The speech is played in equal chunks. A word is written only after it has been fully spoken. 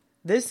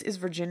This is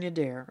Virginia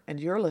Dare, and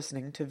you're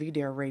listening to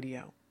VDARE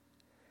Radio.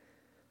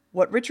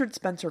 What Richard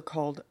Spencer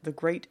called the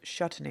Great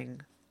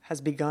Shuttening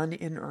has begun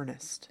in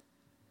earnest.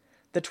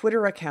 The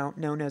Twitter account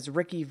known as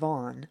Ricky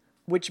Vaughan,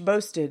 which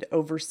boasted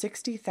over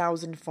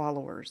 60,000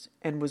 followers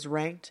and was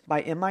ranked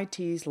by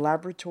MIT's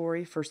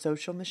Laboratory for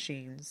Social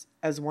Machines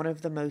as one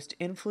of the most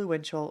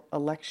influential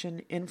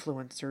election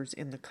influencers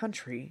in the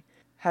country,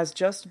 has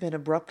just been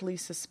abruptly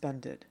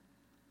suspended.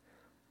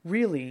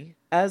 Really,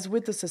 as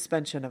with the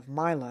suspension of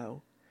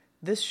Milo,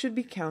 this should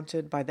be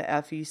counted by the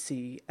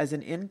FEC as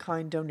an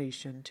in-kind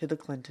donation to the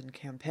Clinton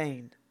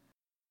campaign.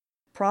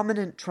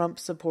 Prominent Trump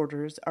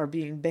supporters are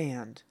being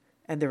banned,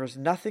 and there is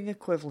nothing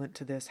equivalent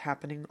to this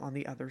happening on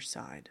the other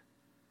side.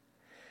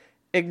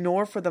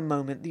 Ignore for the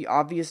moment the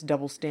obvious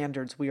double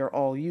standards we are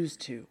all used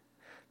to,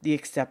 the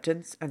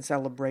acceptance and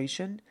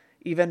celebration,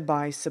 even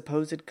by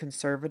supposed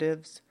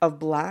conservatives, of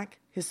Black,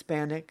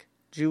 Hispanic,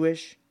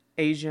 Jewish,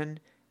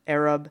 Asian,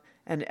 Arab,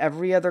 and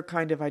every other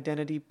kind of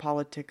identity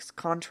politics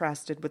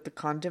contrasted with the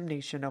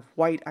condemnation of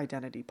white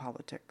identity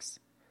politics.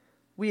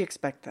 We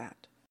expect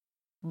that.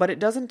 But it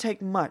doesn't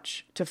take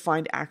much to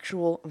find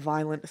actual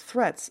violent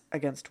threats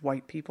against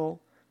white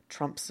people,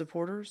 Trump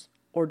supporters,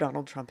 or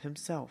Donald Trump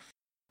himself.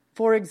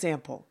 For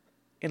example,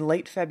 in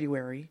late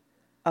February,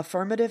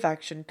 affirmative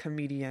action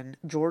comedian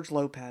George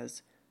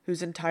Lopez,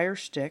 whose entire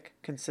shtick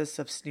consists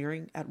of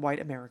sneering at white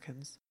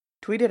Americans,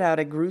 tweeted out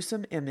a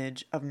gruesome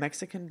image of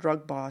Mexican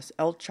drug boss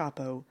El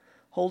Chapo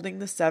holding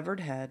the severed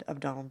head of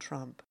Donald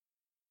Trump.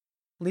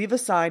 Leave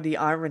aside the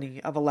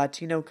irony of a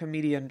Latino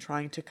comedian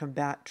trying to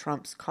combat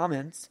Trump's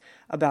comments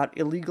about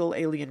illegal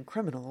alien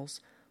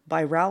criminals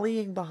by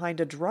rallying behind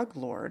a drug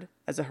lord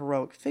as a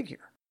heroic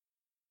figure.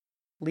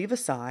 Leave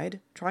aside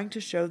trying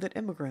to show that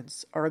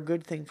immigrants are a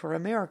good thing for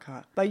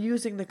America by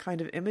using the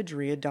kind of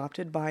imagery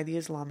adopted by the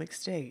Islamic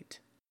State.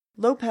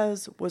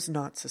 Lopez was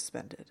not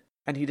suspended,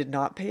 and he did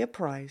not pay a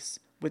price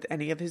with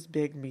any of his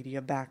big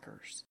media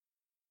backers.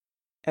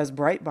 As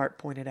Breitbart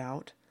pointed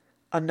out,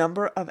 a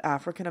number of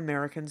African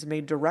Americans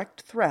made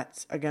direct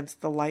threats against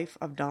the life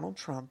of Donald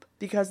Trump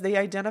because they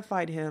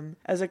identified him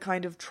as a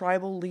kind of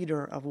tribal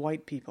leader of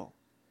white people.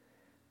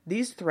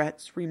 These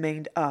threats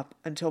remained up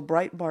until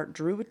Breitbart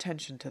drew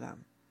attention to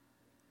them.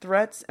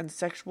 Threats and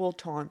sexual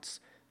taunts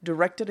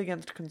directed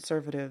against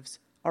conservatives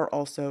are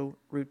also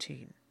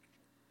routine.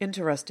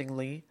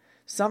 Interestingly,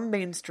 some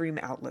mainstream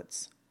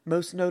outlets,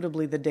 most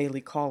notably the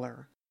Daily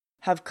Caller,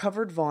 have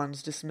covered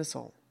Vaughan's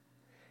dismissal.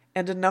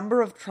 And a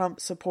number of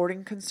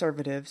Trump-supporting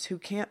conservatives who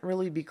can't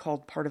really be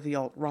called part of the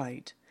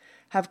alt-right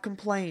have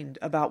complained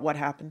about what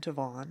happened to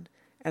Vaughan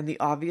and the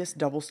obvious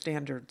double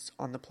standards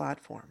on the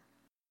platform.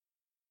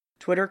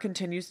 Twitter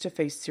continues to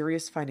face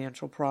serious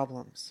financial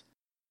problems.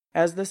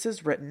 As this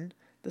is written,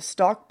 the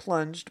stock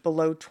plunged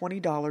below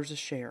 $20 a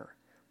share,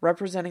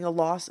 representing a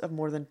loss of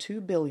more than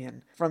 $2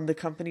 billion from the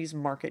company's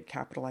market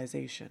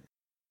capitalization.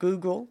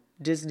 Google,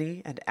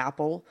 Disney, and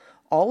Apple,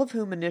 all of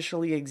whom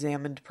initially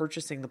examined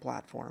purchasing the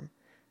platform,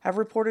 have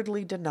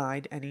reportedly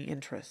denied any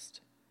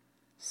interest.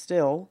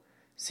 Still,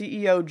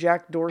 CEO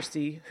Jack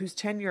Dorsey, whose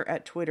tenure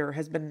at Twitter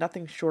has been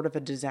nothing short of a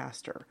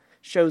disaster,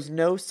 shows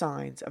no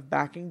signs of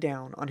backing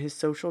down on his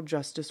social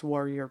justice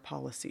warrior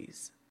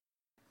policies.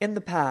 In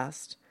the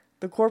past,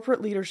 the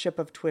corporate leadership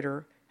of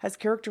Twitter has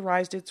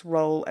characterized its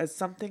role as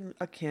something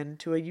akin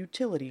to a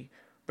utility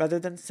rather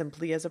than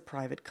simply as a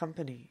private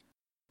company.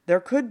 There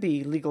could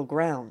be legal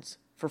grounds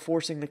for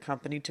forcing the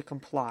company to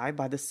comply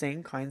by the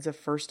same kinds of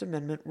First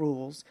Amendment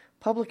rules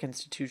public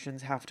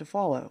institutions have to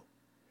follow.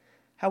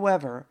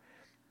 However,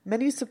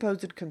 many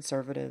supposed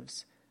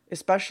conservatives,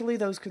 especially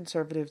those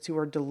conservatives who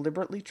are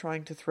deliberately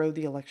trying to throw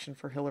the election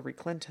for Hillary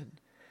Clinton,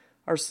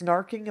 are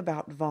snarking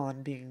about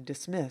Vaughan being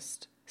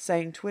dismissed,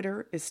 saying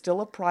Twitter is still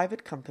a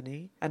private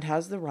company and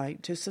has the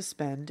right to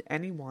suspend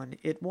anyone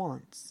it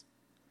wants.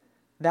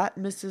 That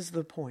misses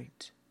the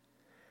point.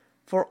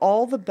 For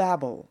all the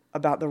babble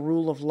about the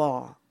rule of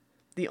law,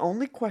 the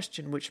only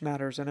question which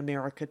matters in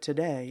America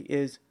today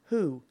is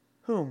who,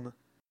 whom.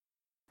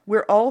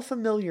 We're all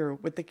familiar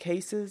with the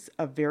cases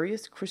of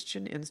various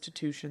Christian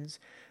institutions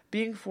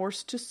being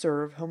forced to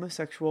serve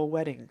homosexual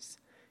weddings,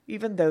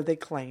 even though they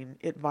claim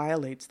it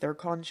violates their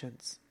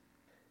conscience.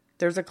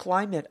 There's a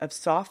climate of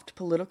soft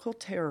political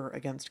terror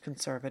against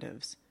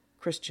conservatives,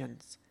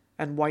 Christians,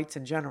 and whites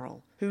in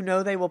general, who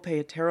know they will pay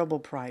a terrible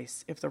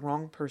price if the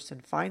wrong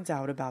person finds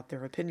out about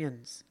their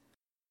opinions.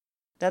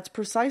 That's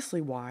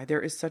precisely why there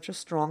is such a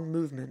strong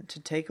movement to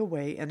take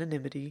away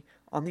anonymity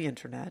on the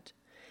internet,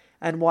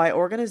 and why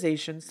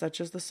organizations such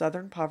as the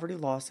Southern Poverty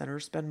Law Center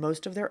spend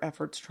most of their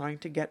efforts trying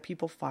to get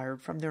people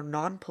fired from their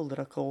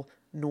non-political,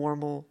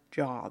 normal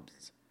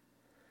jobs.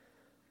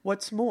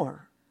 What's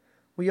more,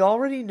 we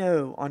already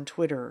know on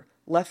Twitter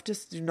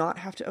leftists do not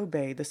have to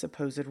obey the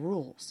supposed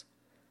rules.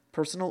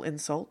 Personal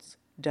insults,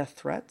 death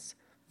threats,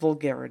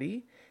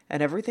 vulgarity,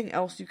 and everything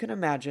else you can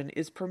imagine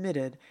is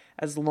permitted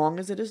as long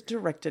as it is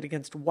directed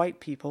against white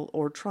people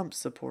or Trump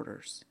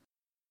supporters.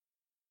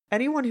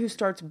 Anyone who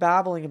starts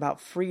babbling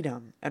about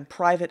freedom and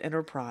private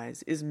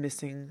enterprise is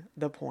missing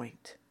the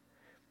point.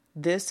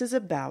 This is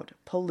about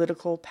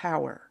political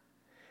power.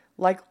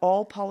 Like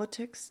all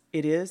politics,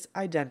 it is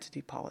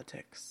identity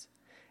politics.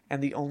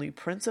 And the only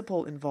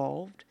principle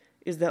involved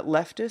is that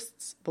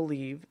leftists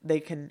believe they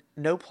can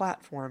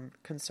no-platform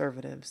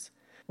conservatives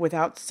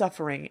without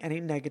suffering any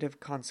negative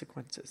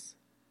consequences.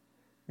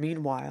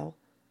 Meanwhile,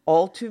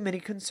 all too many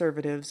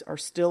conservatives are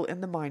still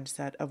in the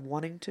mindset of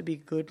wanting to be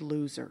good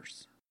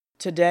losers.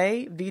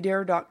 Today,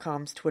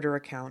 VDARE.com's Twitter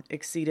account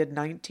exceeded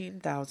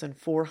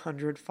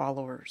 19,400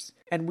 followers,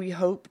 and we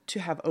hope to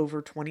have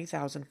over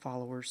 20,000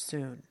 followers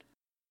soon.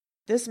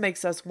 This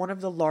makes us one of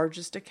the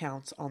largest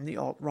accounts on the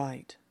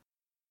alt-right.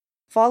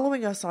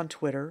 Following us on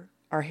Twitter,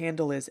 our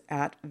handle is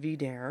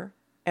 @VDARE,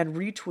 and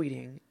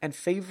retweeting and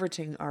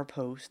favoriting our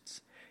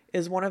posts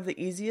is one of the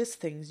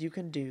easiest things you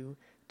can do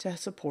to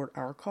support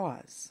our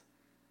cause.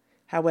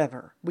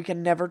 However, we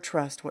can never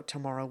trust what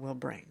tomorrow will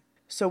bring,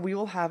 so we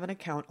will have an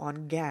account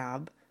on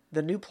Gab,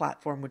 the new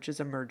platform which is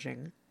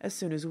emerging, as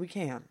soon as we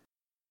can.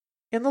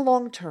 In the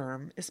long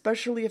term,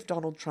 especially if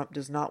Donald Trump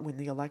does not win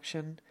the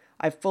election,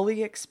 I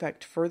fully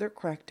expect further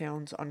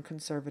crackdowns on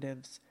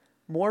conservatives,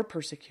 more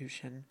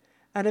persecution,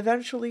 and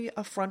eventually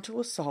a frontal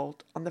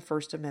assault on the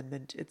First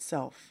Amendment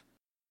itself.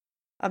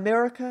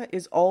 America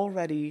is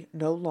already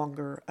no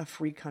longer a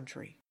free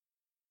country.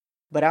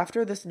 But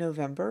after this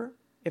November,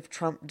 if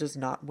Trump does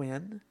not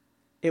win,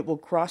 it will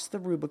cross the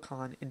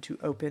Rubicon into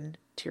open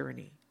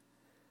tyranny.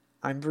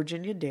 I'm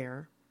Virginia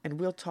Dare, and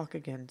we'll talk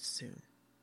again soon.